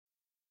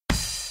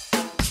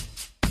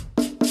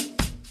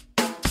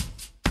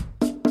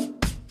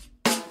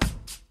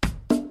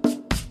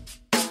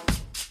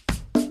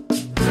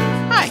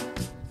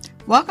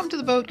Welcome to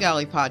the Boat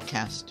Galley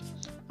Podcast.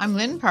 I'm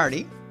Lin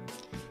Pardey,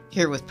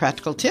 here with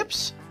practical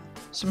tips,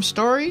 some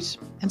stories,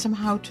 and some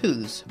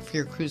how-tos for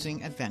your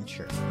cruising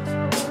adventure.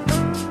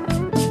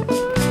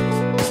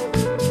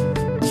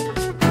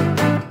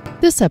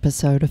 This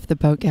episode of the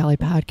Boat Galley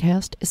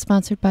Podcast is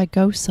sponsored by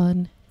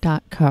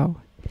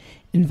GoSun.co,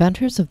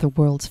 inventors of the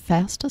world's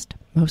fastest,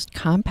 most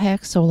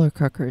compact solar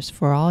cookers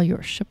for all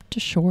your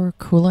ship-to-shore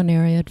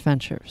culinary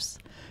adventures.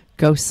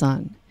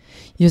 GoSun,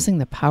 using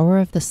the power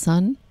of the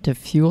sun to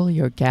fuel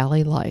your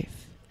galley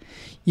life.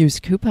 Use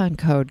coupon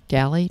code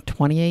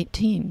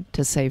GALLEY2018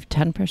 to save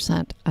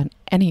 10% on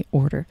any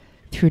order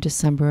through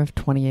December of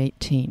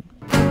 2018.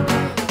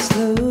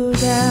 Slow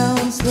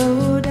down,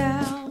 slow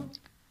down.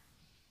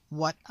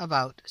 What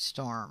about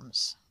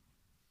storms?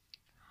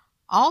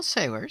 All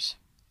sailors,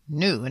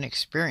 new and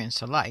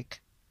experienced alike,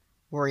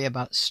 worry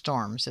about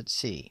storms at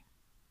sea.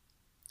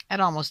 At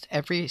almost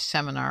every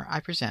seminar I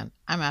present,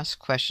 I'm asked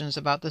questions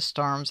about the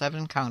storms I've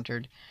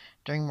encountered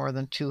during more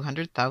than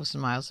 200,000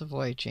 miles of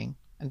voyaging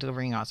and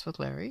delivering yachts with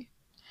Larry,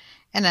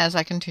 and as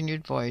I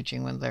continued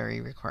voyaging when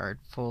Larry required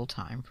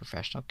full-time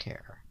professional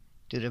care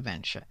due to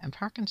dementia and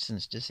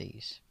Parkinson's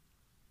disease.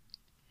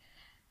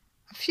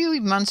 A few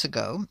months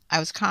ago, I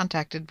was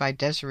contacted by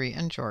Desiree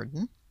and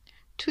Jordan,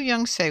 two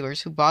young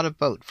sailors who bought a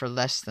boat for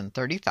less than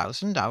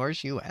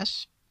 $30,000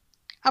 US,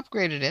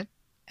 upgraded it,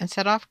 and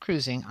set off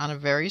cruising on a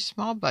very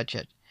small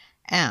budget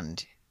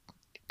and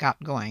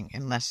got going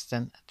in less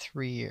than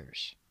 3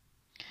 years.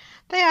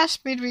 They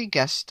asked me to be a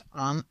guest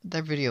on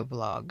their video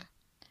blog,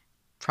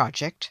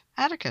 Project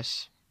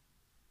Atticus.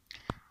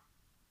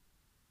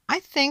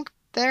 I think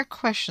their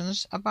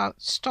questions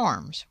about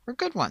storms were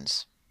good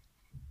ones.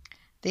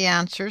 The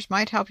answers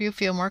might help you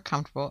feel more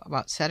comfortable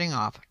about setting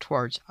off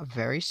towards a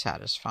very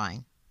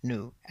satisfying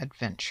new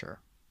adventure.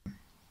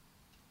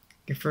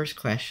 Your first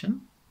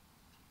question.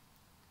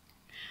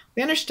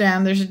 We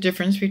understand there's a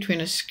difference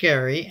between a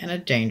scary and a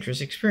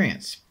dangerous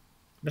experience.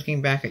 Looking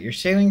back at your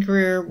sailing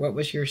career, what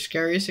was your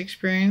scariest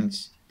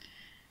experience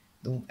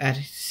at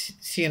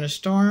sea in a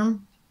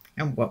storm,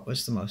 and what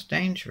was the most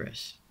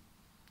dangerous?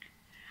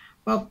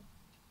 Well,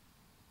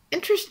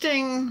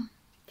 interesting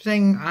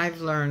thing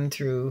I've learned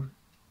through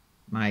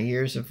my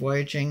years of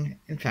voyaging,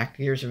 in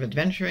fact, years of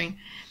adventuring,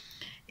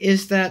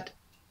 is that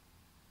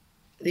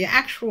the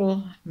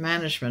actual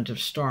management of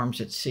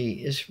storms at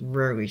sea is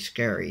rarely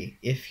scary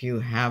if you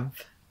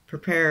have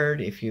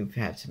prepared, if you've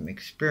had some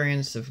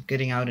experience of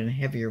getting out in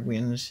heavier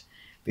winds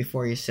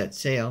before you set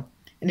sail,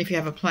 and if you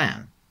have a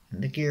plan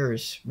and the gear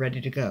is ready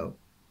to go.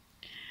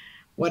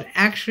 What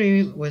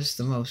actually was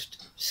the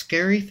most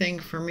scary thing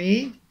for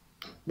me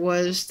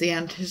was the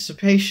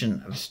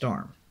anticipation of a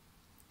storm.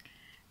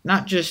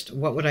 Not just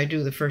what would I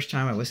do the first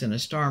time I was in a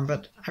storm,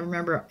 but I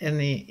remember in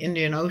the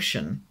Indian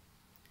Ocean,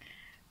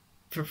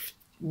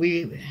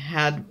 we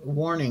had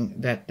warning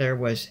that there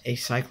was a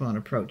cyclone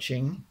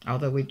approaching,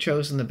 although we'd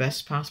chosen the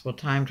best possible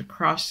time to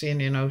cross the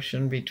Indian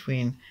Ocean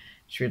between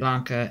Sri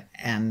Lanka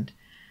and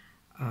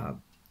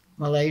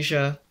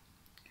Malaysia.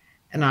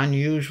 An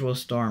unusual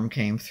storm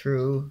came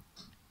through,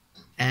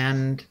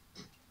 and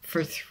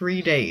for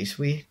 3 days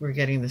we were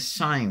getting the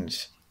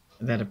signs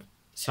that a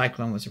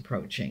cyclone was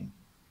approaching.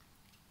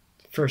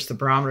 First, the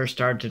barometer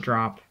started to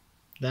drop,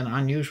 then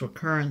unusual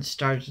currents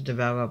started to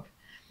develop,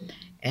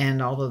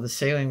 and although the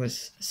sailing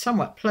was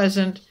somewhat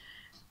pleasant,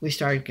 we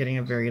started getting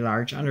a very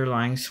large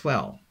underlying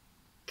swell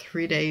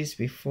 3 days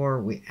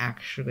before we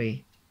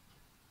actually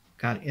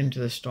got into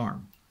the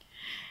storm.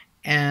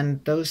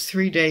 And those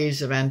 3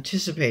 days of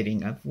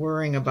anticipating, of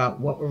worrying about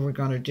what were we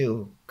going to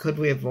do, could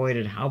we avoid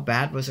it, how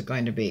bad was it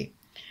going to be,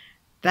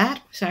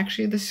 that was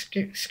actually the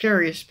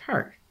scariest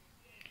part.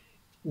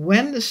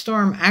 When the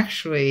storm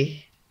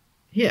actually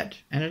hit,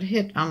 and it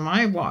hit on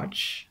my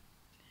watch,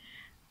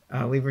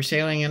 we were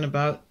sailing in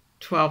about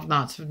 12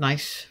 knots of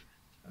nice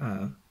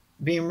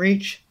beam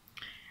reach,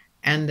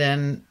 and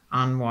then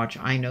on watch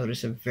I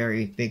noticed a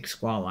very big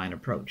squall line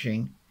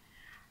approaching,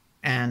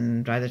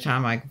 and by the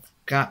time I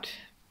got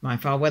my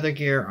foul weather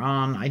gear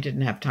on, I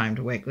didn't have time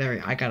to wake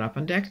Larry. I got up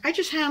on deck. I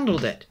just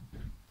handled it.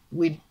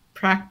 We'd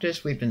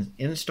practiced. We'd been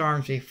in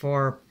storms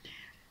before.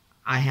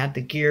 I had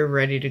the gear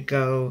ready to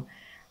go.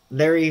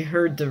 Larry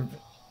heard the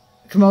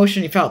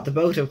commotion. He felt the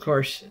boat, of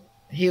course,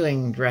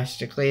 heeling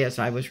drastically as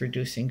I was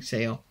reducing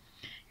sail.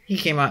 He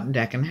came out on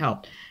deck and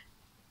helped.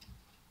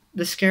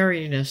 The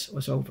scariness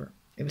was over.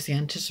 It was the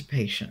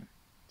anticipation.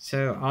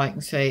 So all I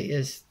can say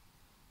is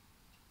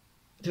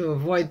to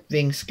avoid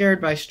being scared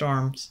by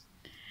storms,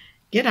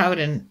 get out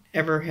in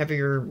ever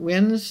heavier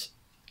winds,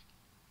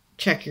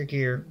 check your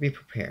gear, be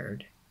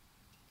prepared.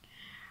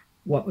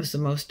 What was the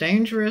most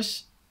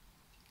dangerous?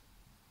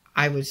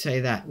 I would say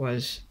that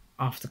was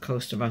off the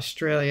coast of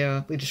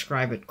Australia. We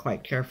describe it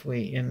quite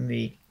carefully in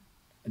the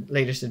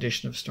latest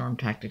edition of Storm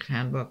Tactics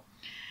Handbook.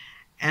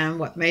 And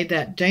what made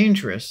that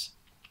dangerous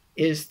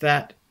is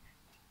that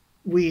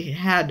we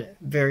had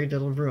very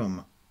little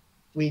room.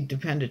 We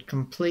depended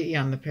completely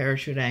on the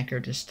parachute anchor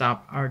to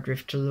stop our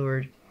drift to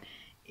leeward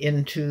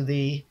into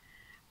the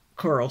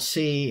Coral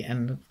Sea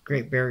and the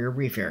Great Barrier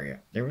Reef area.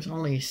 There was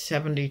only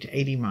 70 to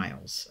 80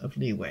 miles of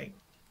leeway.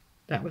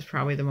 That was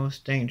probably the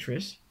most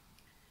dangerous.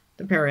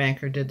 The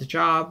para-anchor did the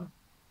job.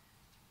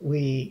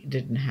 We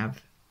didn't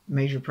have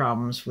major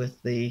problems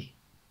with the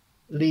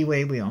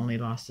leeway. We only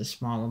lost a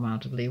small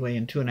amount of leeway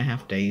in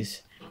 2.5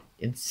 days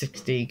in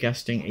 60,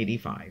 gusting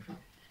 85.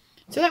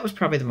 So that was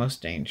probably the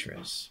most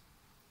dangerous.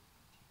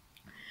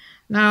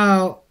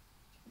 Now,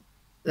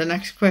 the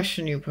next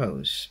question you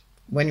pose.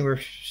 When you were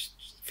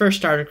first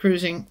started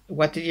cruising,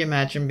 what did you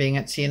imagine being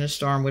at sea in a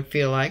storm would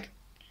feel like?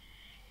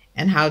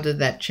 And how did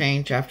that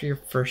change after your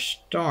first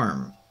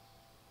storm?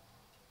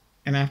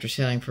 And after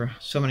sailing for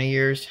so many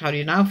years, how do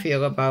you now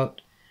feel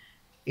about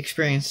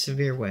experiencing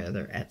severe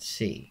weather at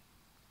sea?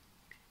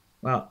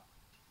 Well,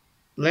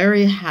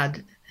 Larry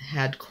had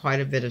quite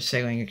a bit of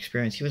sailing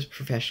experience. He was a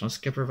professional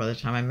skipper by the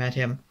time I met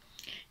him.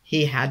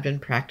 He had been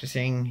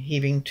practicing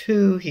heaving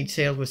to. He'd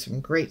sailed with some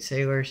great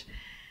sailors.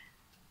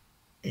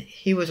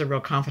 He was a real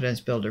confidence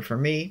builder for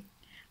me.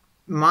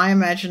 My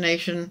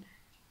imagination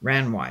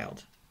ran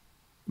wild.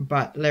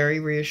 But Larry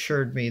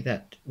reassured me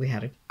that we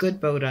had a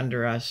good boat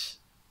under us.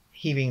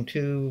 Heaving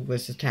to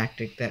was the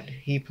tactic that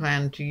he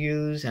planned to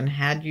use and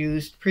had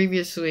used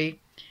previously.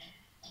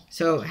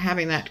 So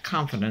having that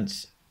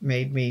confidence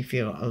made me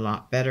feel a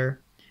lot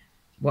better.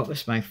 What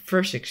was my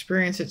first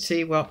experience at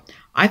sea? Well,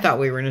 I thought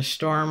we were in a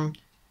storm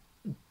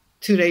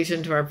 2 days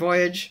into our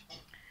voyage.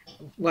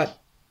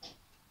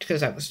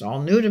 Because that was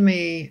all new to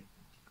me.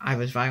 I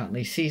was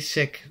violently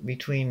seasick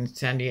between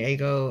San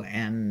Diego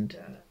and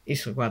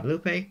Isla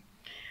Guadalupe.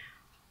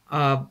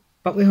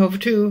 But we hove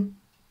to.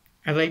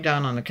 I laid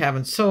down on the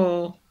cabin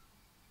sole.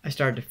 I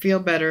started to feel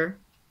better.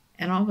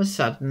 And all of a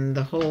sudden,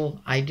 the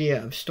whole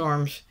idea of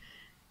storms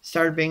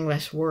started being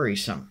less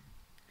worrisome.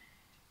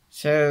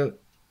 So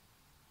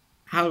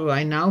how do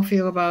I now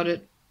feel about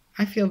it?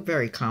 I feel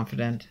very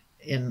confident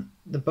in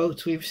the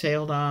boats we've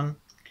sailed on.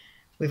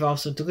 We've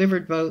also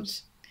delivered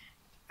boats.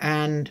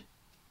 And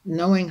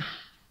knowing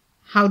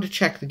how to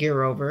check the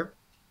gear over,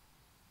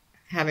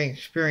 having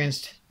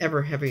experienced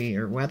ever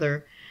heavier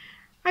weather,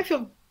 I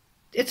feel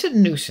it's a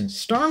nuisance.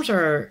 Storms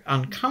are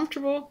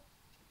uncomfortable,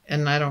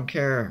 and I don't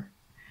care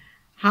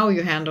how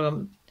you handle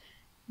them.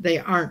 They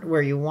aren't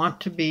where you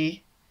want to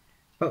be.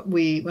 But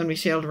when we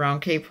sailed around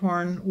Cape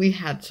Horn, we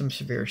had some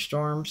severe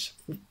storms.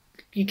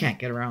 You can't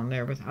get around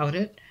there without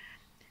it.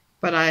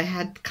 But I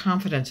had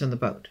confidence in the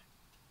boat.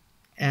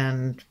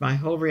 And my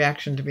whole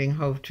reaction to being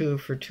hove to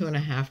for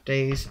 2.5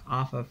 days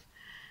off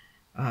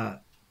of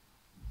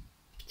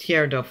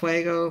Tierra del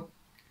Fuego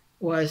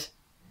was,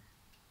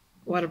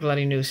 what a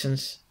bloody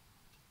nuisance.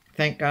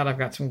 Thank God I've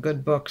got some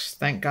good books.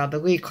 Thank God the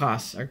lee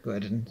cloths are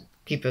good and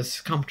keep us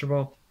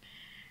comfortable.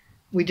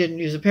 We didn't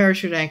use a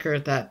parachute anchor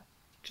at that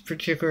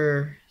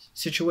particular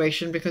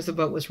situation because the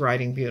boat was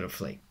riding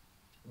beautifully.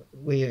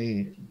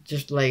 We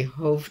just lay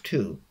hove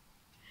to.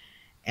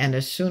 And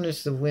as soon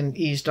as the wind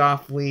eased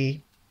off,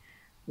 we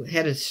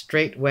headed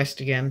straight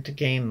west again to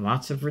gain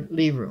lots of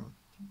lee room.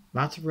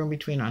 Lots of room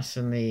between us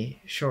and the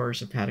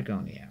shores of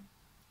Patagonia.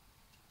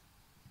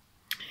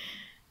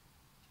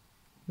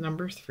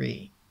 Number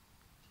 3.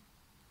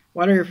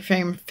 What are your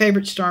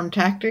favorite storm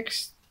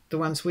tactics? The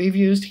ones we've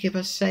used to keep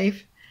us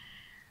safe?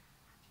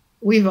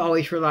 We've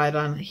always relied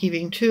on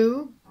heaving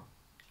to.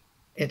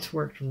 It's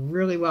worked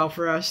really well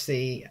for us.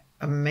 The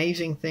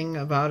amazing thing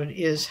about it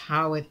is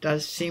how it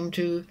does seem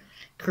to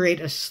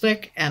create a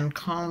slick and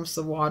calms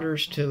the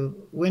waters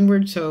to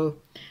windward, so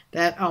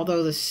that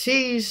although the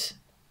seas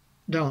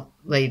don't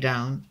lay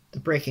down, the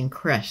breaking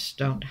crests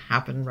don't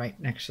happen right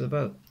next to the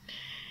boat.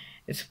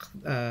 It's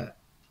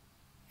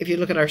if you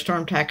look at our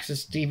Storm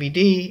Tactics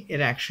DVD, it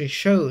actually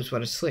shows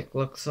what a slick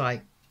looks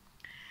like.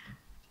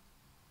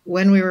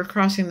 When we were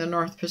crossing the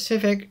North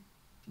Pacific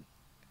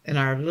in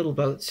our little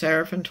boat,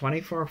 Seraphin,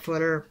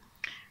 24-footer,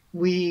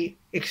 we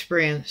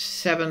experienced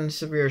 7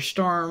 severe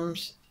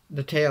storms,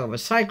 the tail of a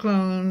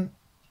cyclone.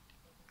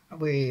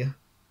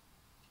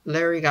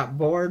 Larry got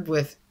bored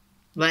with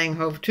laying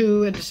hove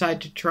to and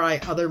decided to try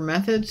other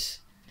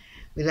methods.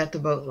 We let the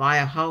boat lie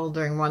ahull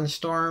during one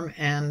storm,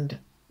 and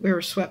we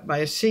were swept by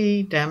a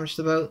sea, damaged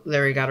the boat.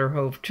 Larry got her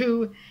hove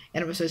to,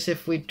 and it was as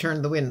if we'd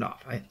turned the wind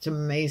off. It's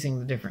amazing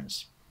the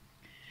difference.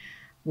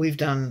 We've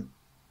done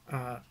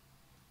in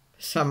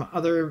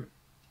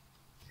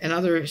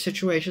other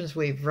situations,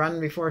 we've run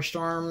before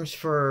storms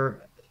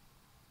for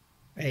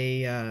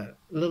a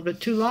little bit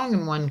too long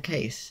in one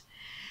case.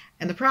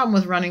 And the problem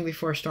with running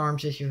before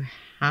storms is you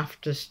have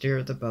to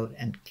steer the boat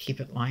and keep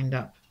it lined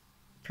up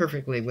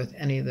perfectly with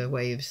any of the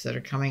waves that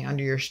are coming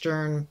under your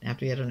stern. You have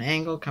to be at an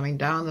angle coming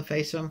down the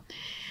face of them.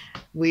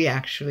 We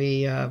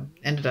actually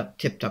ended up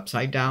tipped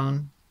upside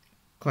down,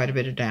 quite a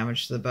bit of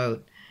damage to the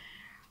boat.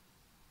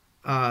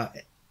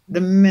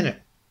 The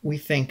minute we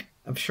think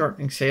of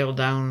shortening sail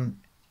down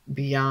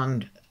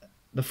beyond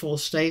the full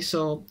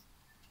staysail,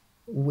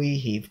 we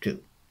heave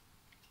to.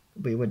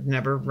 We would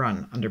never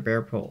run under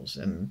bare poles,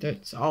 and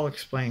that's all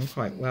explained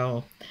quite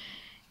well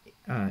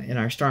in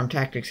our Storm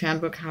Tactics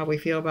Handbook, how we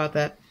feel about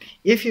that.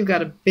 If you've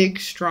got a big,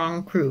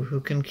 strong crew who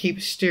can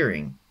keep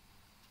steering,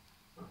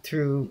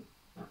 through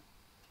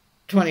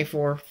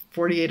 24,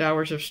 48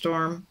 hours of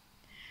storm.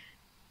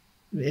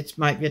 It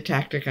might be a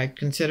tactic I'd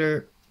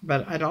consider,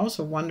 but I'd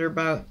also wonder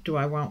about, do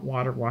I want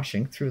water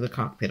washing through the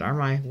cockpit? Are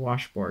my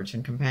washboards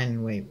and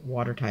companionway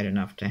watertight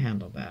enough to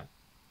handle that?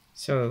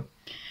 So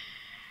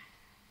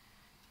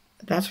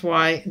that's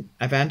why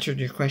I've answered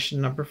your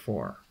question number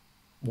 4,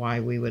 why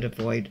we would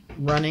avoid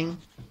running.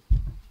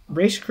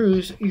 Race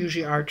crews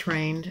usually are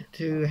trained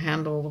to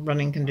handle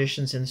running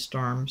conditions in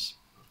storms.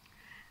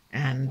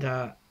 And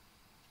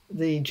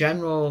the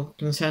general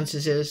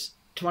consensus is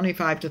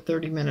 25 to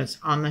 30 minutes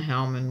on the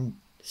helm and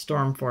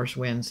storm force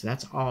winds.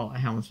 That's all a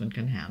helmsman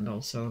can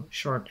handle. So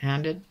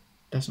short-handed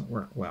doesn't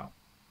work well.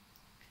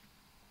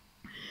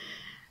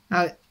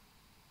 Now,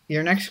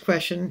 your next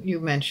question, you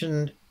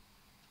mentioned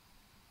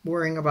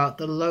worrying about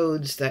the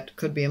loads that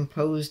could be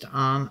imposed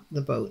on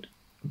the boat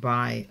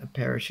by a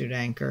parachute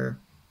anchor.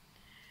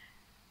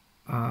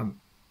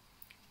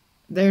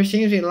 There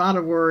seems to be a lot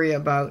of worry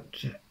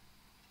about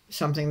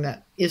something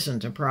that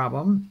isn't a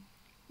problem.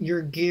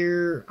 Your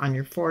gear on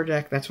your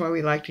foredeck, that's why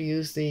we like to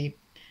use the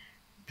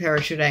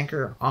parachute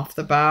anchor off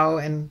the bow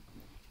and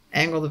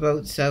angle the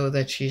boat so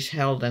that she's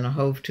held in a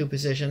hove-to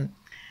position.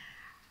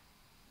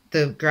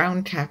 The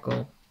ground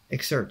tackle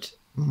exerts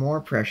more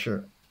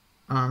pressure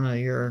on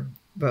your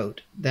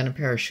boat than a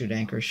parachute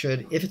anchor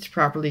should if it's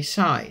properly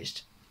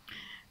sized.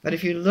 But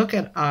if you look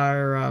at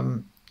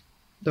our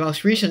the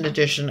most recent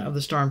edition of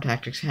the Storm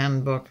Tactics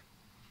Handbook,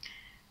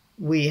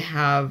 we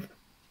have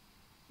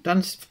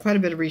done quite a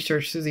bit of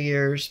research through the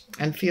years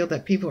and feel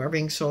that people are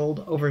being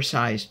sold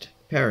oversized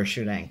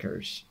parachute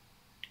anchors.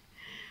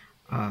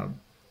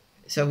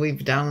 So we've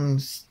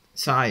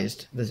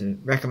downsized the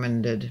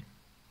recommended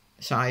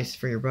size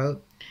for your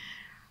boat.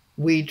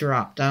 We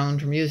dropped down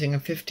from using a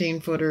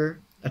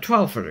 12-footer,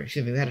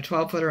 excuse me, we had a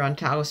 12-footer on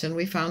Taliesin.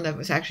 We found that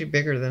was actually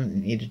bigger than it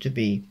needed to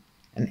be.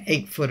 An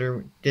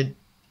 8-footer did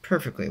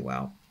perfectly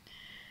well.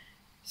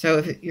 So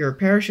if your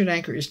parachute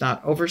anchor is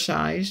not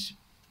oversized,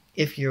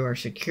 if you are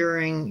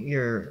securing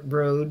your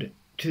rode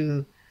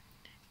to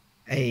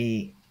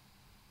a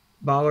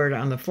bollard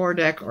on the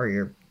foredeck, or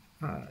you're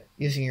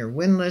using your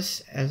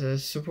windlass as a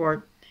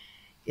support,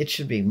 it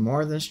should be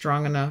more than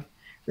strong enough.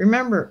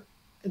 Remember,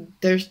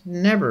 there's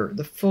never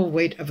the full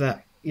weight of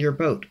your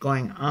boat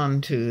going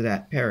onto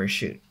that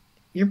parachute.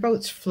 Your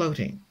boat's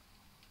floating.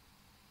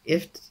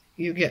 If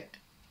you get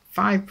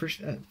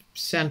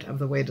 5% of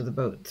the weight of the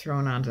boat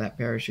thrown onto that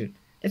parachute,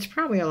 it's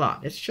probably a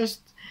lot. It's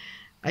just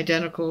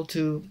identical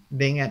to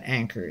being at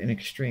anchor in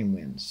extreme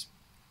winds.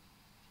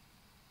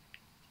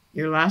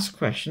 Your last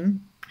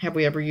question, have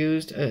we ever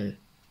used a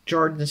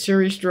Jordan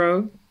series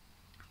drogue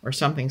or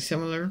something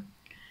similar?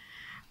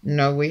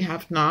 No, we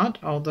have not,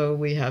 although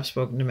we have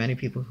spoken to many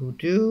people who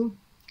do.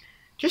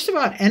 Just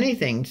about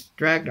anything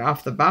dragged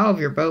off the bow of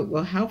your boat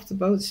will help the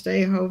boat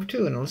stay hove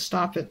to, and it'll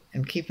stop it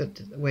and keep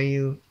it the way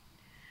you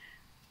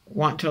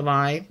want to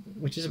lie,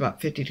 which is about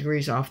 50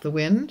 degrees off the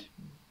wind.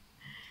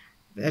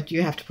 That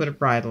you have to put a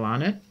bridle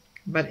on it.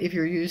 But if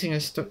you're using a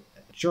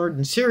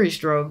Jordan series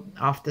drogue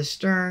off the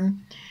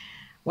stern,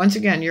 once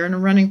again, you're in a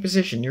running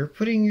position. You're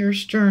putting your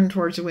stern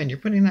towards the wind. You're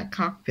putting that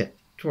cockpit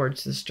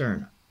towards the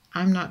stern.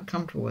 I'm not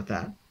comfortable with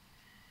that.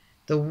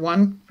 The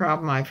one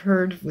problem I've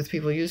heard with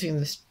people using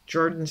this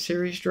Jordan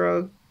series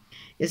drogue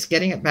is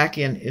getting it back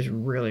in is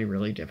really,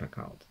 really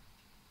difficult.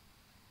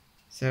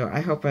 So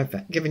I hope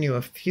I've given you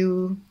a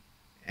few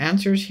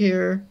answers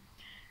here.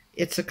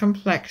 It's a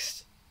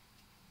complex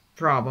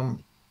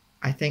problem.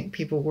 I think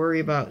people worry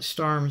about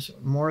storms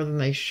more than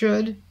they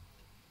should.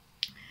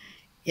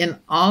 In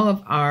all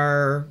of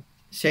our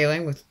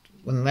sailing,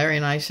 when Larry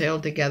and I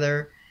sailed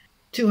together,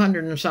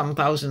 200 and some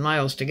thousand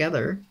miles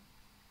together,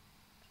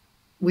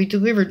 we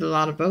delivered a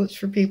lot of boats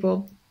for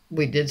people.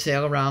 We did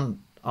sail around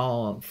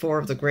all 4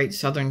 of the great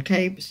southern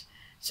capes,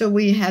 so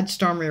we had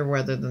stormier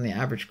weather than the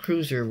average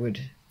cruiser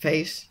would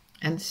face,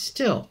 and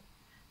still,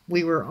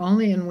 we were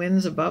only in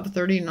winds above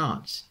 30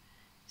 knots,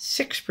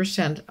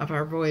 6% of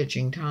our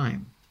voyaging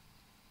time.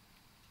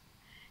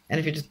 And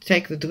if you just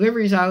take the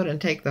deliveries out and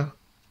take the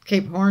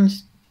Cape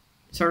Horns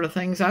sort of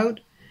things out,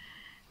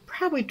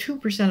 probably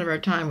 2% of our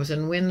time was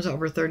in winds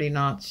over 30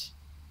 knots,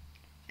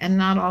 and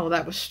not all of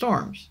that was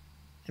storms,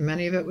 and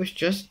many of it was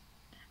just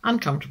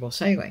uncomfortable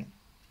sailing.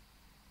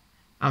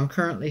 I'm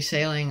currently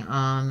sailing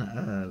on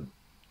a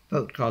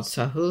boat called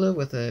Sahula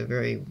with a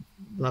very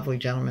lovely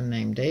gentleman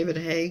named David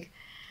Haig,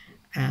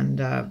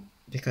 and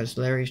because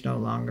Larry's no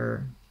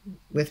longer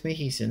with me,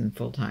 he's in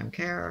full-time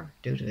care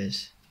due to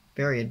his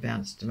very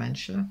advanced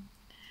dementia.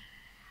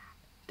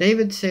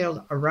 David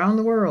sailed around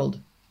the world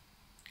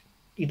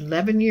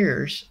 11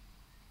 years,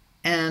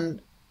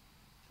 and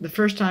the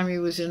first time he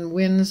was in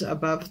winds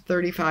above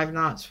 35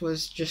 knots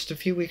was just a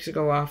few weeks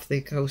ago off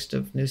the coast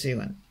of New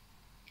Zealand.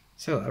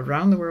 So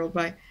around the world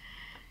by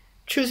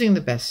choosing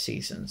the best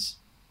seasons.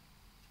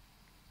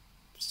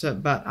 So,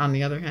 but on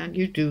the other hand,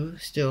 you do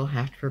still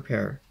have to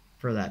prepare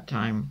for that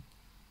time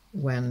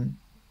when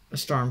a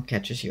storm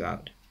catches you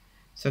out.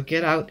 So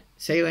get out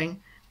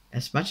sailing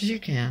as much as you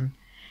can,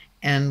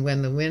 and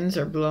when the winds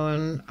are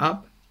blowing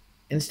up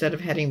instead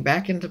of heading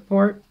back into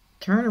port,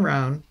 turn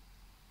around,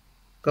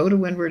 go to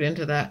windward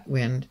into that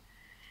wind,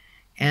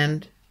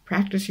 and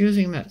practice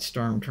using that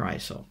storm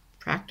trysail.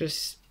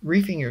 Practice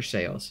reefing your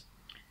sails.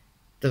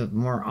 The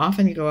more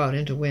often you go out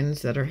into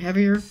winds that are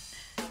heavier,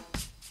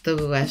 the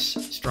less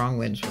strong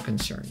winds will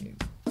concern you.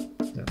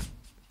 So,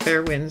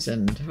 fair winds,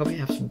 and hope you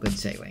have some good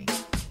sailing.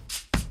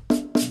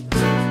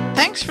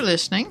 Thanks for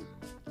listening.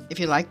 If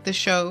you like the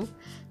show,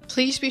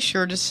 please be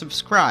sure to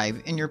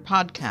subscribe in your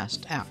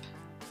podcast app.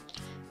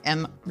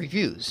 And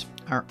reviews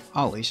are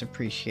always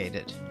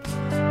appreciated.